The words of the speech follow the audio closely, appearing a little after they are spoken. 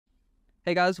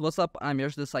Hey guys, what's up? I'm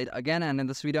Yash this side again, and in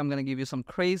this video I'm going to give you some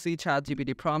crazy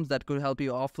ChatGPT prompts that could help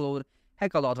you offload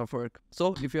heck a lot of work.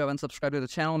 So if you haven't subscribed to the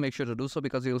channel, make sure to do so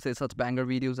because you'll see such banger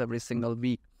videos every single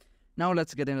week. Now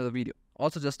let's get into the video.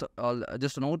 Also just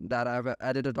a note that I've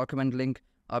added a document link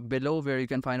below where you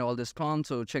can find all this prompts,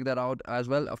 so check that out as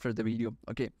well after the video.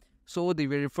 Okay, so the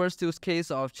very first use case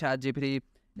of ChatGPT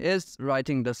is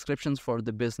writing descriptions for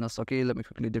the business. Okay, let me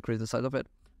quickly decrease the size of it.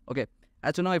 Okay.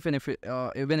 As you know, even if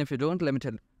you don't, let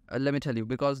me tell you,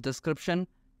 because description,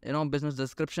 business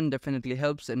description definitely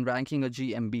helps in ranking a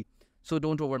GMB. So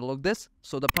don't overlook this.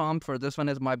 So the prompt for this one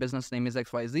is my business name is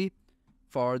XYZ.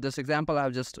 For this example,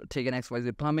 I've just taken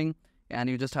XYZ plumbing, and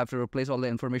you just have to replace all the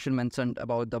information mentioned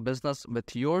about the business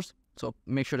with yours. So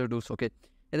make sure to do so. Okay,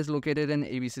 it is located in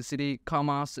ABC city,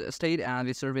 state, and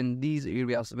we serve in these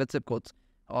areas with zip codes.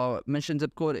 Mention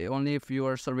zip code only if you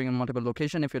are serving in multiple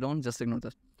location. If you don't, just ignore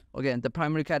this. Okay, the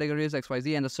primary category is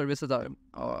XYZ, and the services are,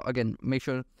 again, make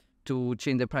sure to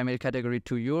change the primary category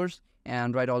to yours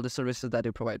and write all the services that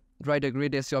you provide. Write a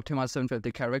great SEO optimized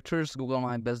 750 characters, Google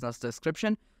My Business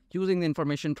description, using the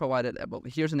information provided above.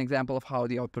 Here's an example of how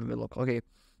the output will look. Okay,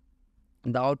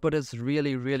 the output is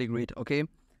really, really great. Okay,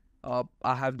 I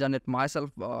have done it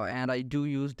myself, and I do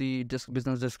use the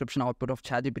business description output of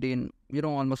ChatGPT in,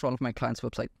 almost all of my clients'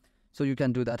 website. So you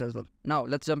can do that as well. Now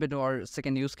let's jump into our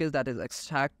second use case, that is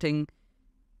extracting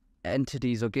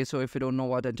entities. Okay, so if you don't know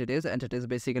what entity is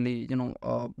basically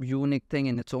a unique thing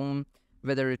in its own.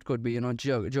 Whether it could be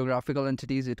geographical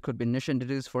entities, it could be niche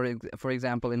entities. For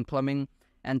example, in plumbing,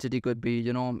 entity could be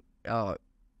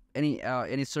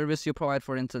any service you provide.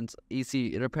 For instance,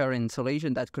 EC repair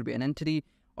installation, that could be an entity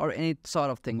or any sort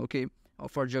of thing. Okay,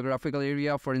 for geographical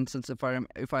area, for instance,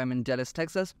 if I'm in Dallas,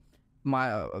 Texas,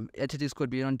 my entities could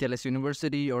be Dallas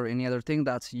University or any other thing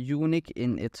that's unique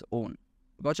in its own.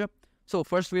 Gotcha? So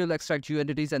first we'll extract geo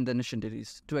entities and then niche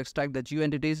entities. To extract the geo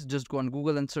entities, just go on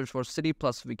Google and search for city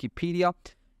plus Wikipedia,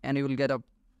 and you will get a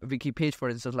wiki page, for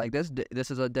instance, like this. This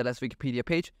is a Dallas Wikipedia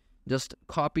page. Just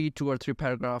copy 2 or 3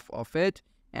 paragraphs of it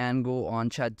and go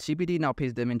on ChatGPT. Now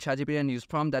paste them in ChatGPT and use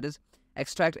prompt, that is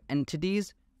extract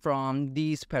entities from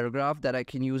these paragraphs that I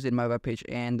can use in my web page,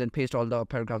 and then paste all the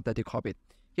paragraphs that you copied.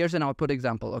 Here's an output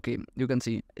example. Okay, you can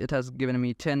see it has given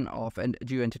me 10 of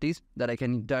geo entities that I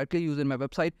can directly use in my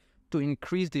website to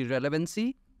increase the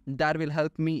relevancy. That will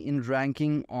help me in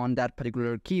ranking on that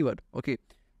particular keyword. Okay,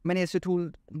 many SEO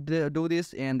tools do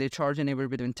this, and they charge anywhere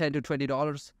between $10 to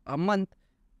 $20 a month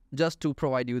just to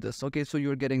provide you this. Okay, so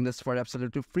you're getting this for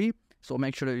absolutely free. So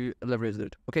make sure you leverage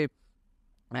it. Okay,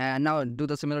 and now do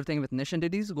the similar thing with niche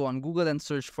entities. Go on Google and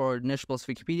search for niche plus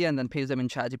Wikipedia, and then paste them in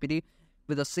ChatGPT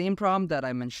with the same prompt that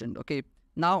I mentioned. Okay,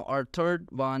 now our third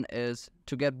one is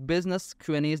to get business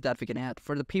Q&As that we can add.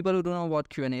 For the people who don't know what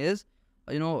Q&A is,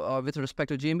 with respect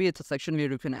to GMB, it's a section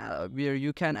where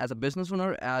you can as a business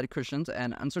owner add questions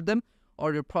and answer them,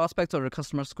 or your prospects or your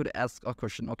customers could ask a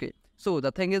question. Okay, so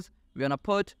the thing is, we're gonna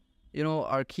put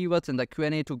our keywords in the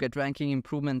Q&A to get ranking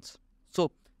improvements.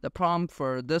 So the prompt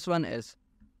for this one is,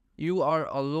 you are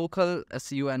a local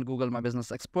SEO and Google My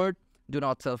Business expert. Do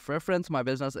not self-reference. My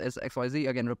business is XYZ.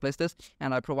 Again, replace this.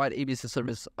 And I provide ABC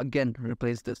service. Again,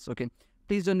 replace this. Okay.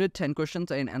 Please generate 10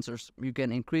 questions and answers. You can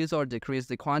increase or decrease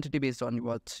the quantity based on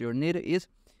what your need is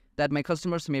that my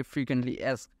customers may frequently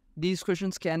ask. These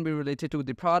questions can be related to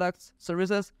the products,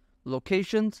 services,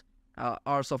 locations,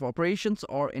 hours of operations,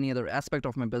 or any other aspect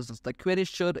of my business. The query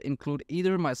should include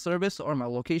either my service or my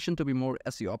location to be more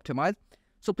SEO optimized.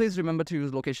 So please remember to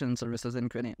use location and services in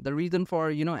Q&A. The reason for,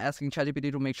 asking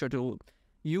ChatGPT to make sure to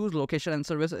use location and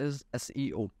service is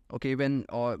SEO. Okay, when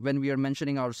we are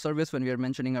mentioning our service, when we are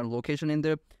mentioning our location in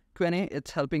the Q&A,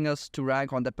 it's helping us to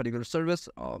rank on that particular service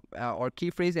or key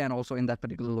phrase, and also in that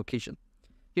particular location.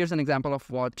 Here's an example of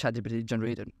what ChatGPT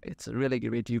generated. It's really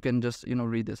great. You can just,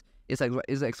 read this. Is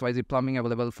XYZ plumbing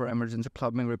available for emergency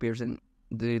plumbing repairs in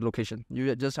the location?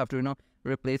 You just have to,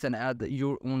 replace and add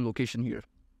your own location here.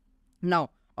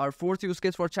 Now, our fourth use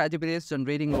case for ChatGPT is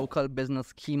generating local business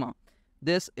schema.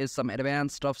 This is some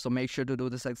advanced stuff, so make sure to do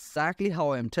this exactly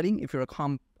how I'm telling. If you're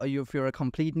a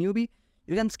complete newbie,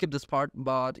 you can skip this part.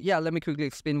 But yeah, let me quickly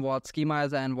explain what schema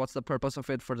is and what's the purpose of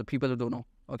it for the people who don't know.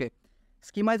 Okay,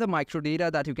 schema is a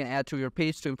microdata that you can add to your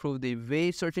page to improve the way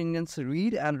search engines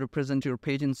read and represent your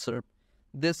page in SERP.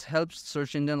 This helps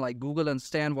search engine like Google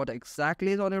understand what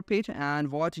exactly is on your page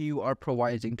and what you are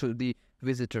providing to the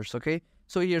visitors. Okay,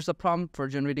 so here's a prompt for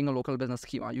generating a local business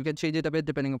schema. You can change it a bit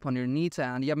depending upon your needs,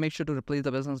 and yeah, make sure to replace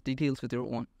the business details with your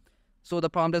own. So the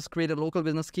prompt is create a local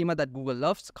business schema that Google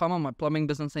loves, my plumbing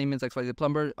business name is XYZ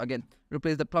Plumber. Again,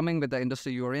 replace the plumbing with the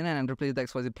industry you're in, and replace the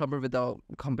XYZ Plumber with the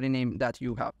company name that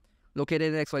you have.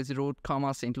 located in XYZ Road,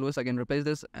 comma, St. Louis. Again, replace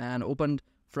this, and opened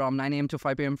from 9 a.m. to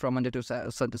 5 p.m. from Monday to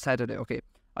Saturday. Okay,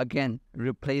 again,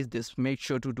 replace this. Make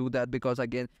sure to do that, because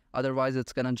again, otherwise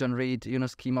it's gonna generate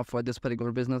schema for this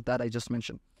particular business that I just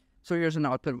mentioned. So here's an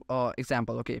output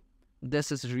example. Okay,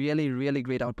 this is really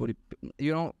great output.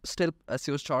 Still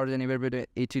SEOs charge anywhere between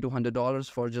 $80 to $100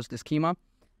 for just the schema,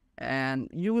 and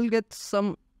you will get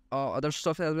some other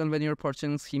stuff as well when you're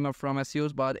purchasing schema from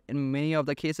SEOs. But in many of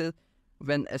the cases,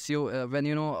 when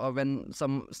SEO, when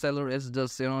some seller is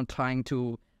just trying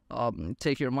to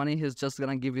take your money, he's just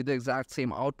gonna give you the exact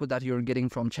same output that you're getting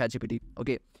from ChatGPT.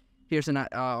 Okay, here's an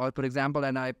output example,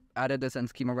 and I added this in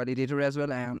schema validator as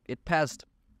well, and it passed.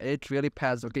 It really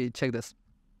passed. Okay, check this.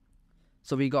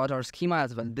 So we got our schema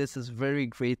as well. This is very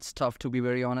great stuff, to be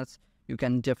very honest. You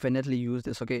can definitely use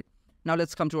this. Okay, now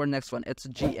let's come to our next one. It's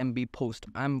GMB post.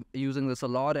 I'm using this a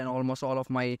lot, and almost all of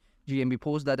my GMB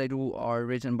posts that I do are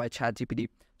written by ChatGPT.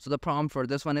 So the prompt for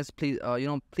this one is, please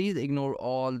ignore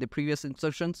all the previous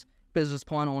instructions. Please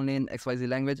respond only in XYZ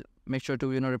language. Make sure to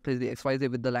replace the XYZ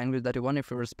with the language that you want.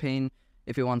 If you're Spain,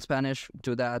 if you want Spanish,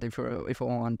 do that. If you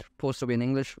want post to be in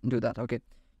English, do that. Okay.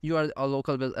 You are a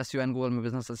local SEO and Google My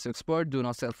Business SEO expert. Do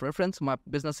not self-reference. My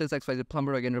business is XYZ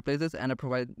Plumber. Again, replace this, and I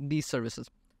provide these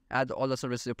services. Add all the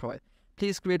services you provide.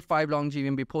 Please create 5 long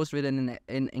GMB posts written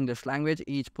in English language.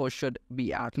 Each post should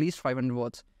be at least 500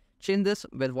 words. Change this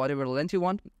with whatever length you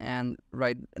want, and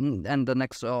write. And the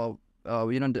next,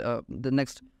 the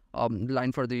next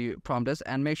line for the prompt is,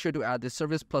 and make sure to add the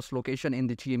service plus location in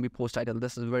the GMB post title.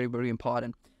 This is very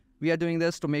important. We are doing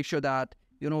this to make sure that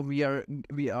our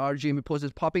GMB post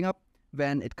is popping up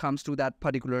when it comes to that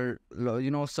particular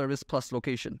service plus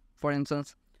location. For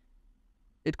instance,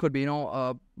 it could be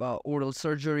oral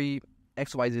surgery,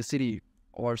 XYZ city,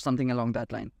 or something along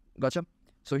that line. Gotcha?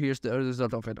 So here's the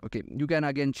result of it. Okay, you can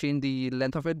again change the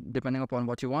length of it depending upon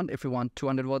what you want. If you want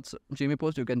 200 words GMB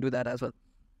post, you can do that as well.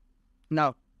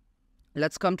 Now,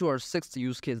 let's come to our 6th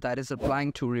use case, that is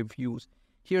applying to reviews.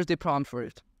 Here's the prompt for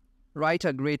it. Write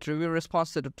a great review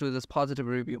response to this positive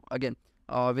review. Again,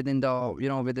 within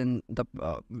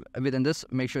this,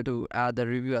 make sure to add the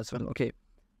review as well. Okay,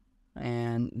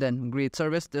 and then great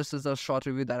service. This is a short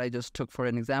review that I just took for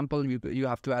an example. You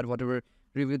have to add whatever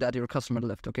review that your customer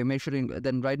left. Okay, make sure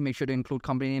to include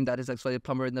company name, that is XYZ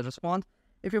Plumber, in the response.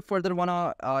 If you further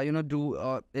wanna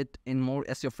do it in more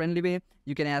SEO friendly way,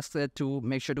 you can ask it to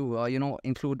make sure to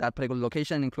include that particular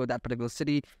location, include that particular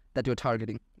city that you're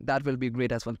targeting. That will be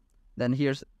great as well. Then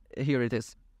here it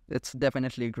is. It's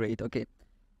definitely great. Okay,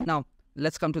 now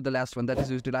let's come to the last one, that is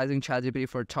utilizing ChatGPT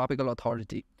for topical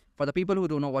authority. For the people who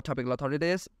don't know what topical authority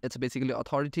is, it's basically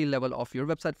authority level of your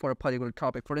website for a particular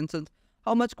topic. For instance,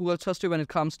 how much Google trusts you when it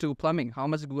comes to plumbing? How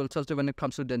much Google trusts you when it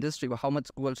comes to dentistry? How much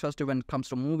Google trusts you when it comes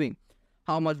to moving?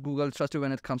 How much Google trusts you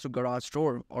when it comes to garage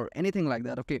door or anything like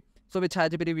that? Okay, so with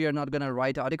ChatGPT, we are not gonna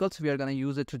write articles. We are gonna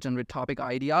use it to generate topic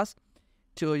ideas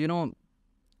to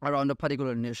around a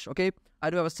particular niche. Okay, I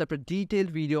do have a separate detailed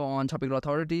video on topical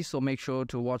authority, so make sure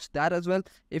to watch that as well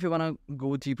if you want to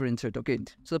go deeper into it. Okay,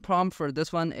 so the prompt for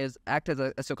this one is, act as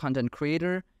a SEO content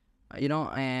creator,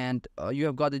 and you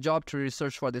have got the job to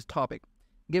research for this topic.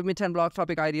 Give me 10 blog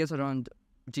topic ideas around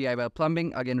DIY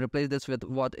plumbing. Again, replace this with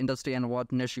what industry and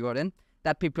what niche you are in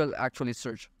that people actually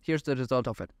search. Here's the result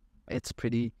of it. It's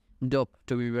pretty dope,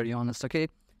 to be very honest. Okay,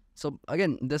 so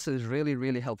again, this is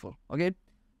really helpful. Okay,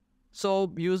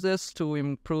 so use this to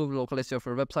improve local SEO of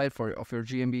your website, of your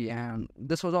GMB, and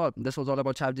this was all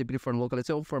about ChatGPT for local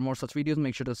SEO. For more such videos,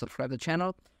 make sure to subscribe to the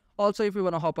channel. Also, if you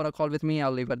want to hop on a call with me,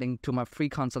 I'll leave a link to my free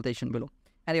consultation below.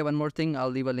 And yeah, one more thing, I'll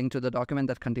leave a link to the document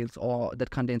that contains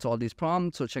all these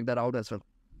prompts, so check that out as well.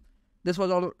 This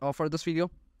was all for this video.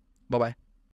 Bye bye.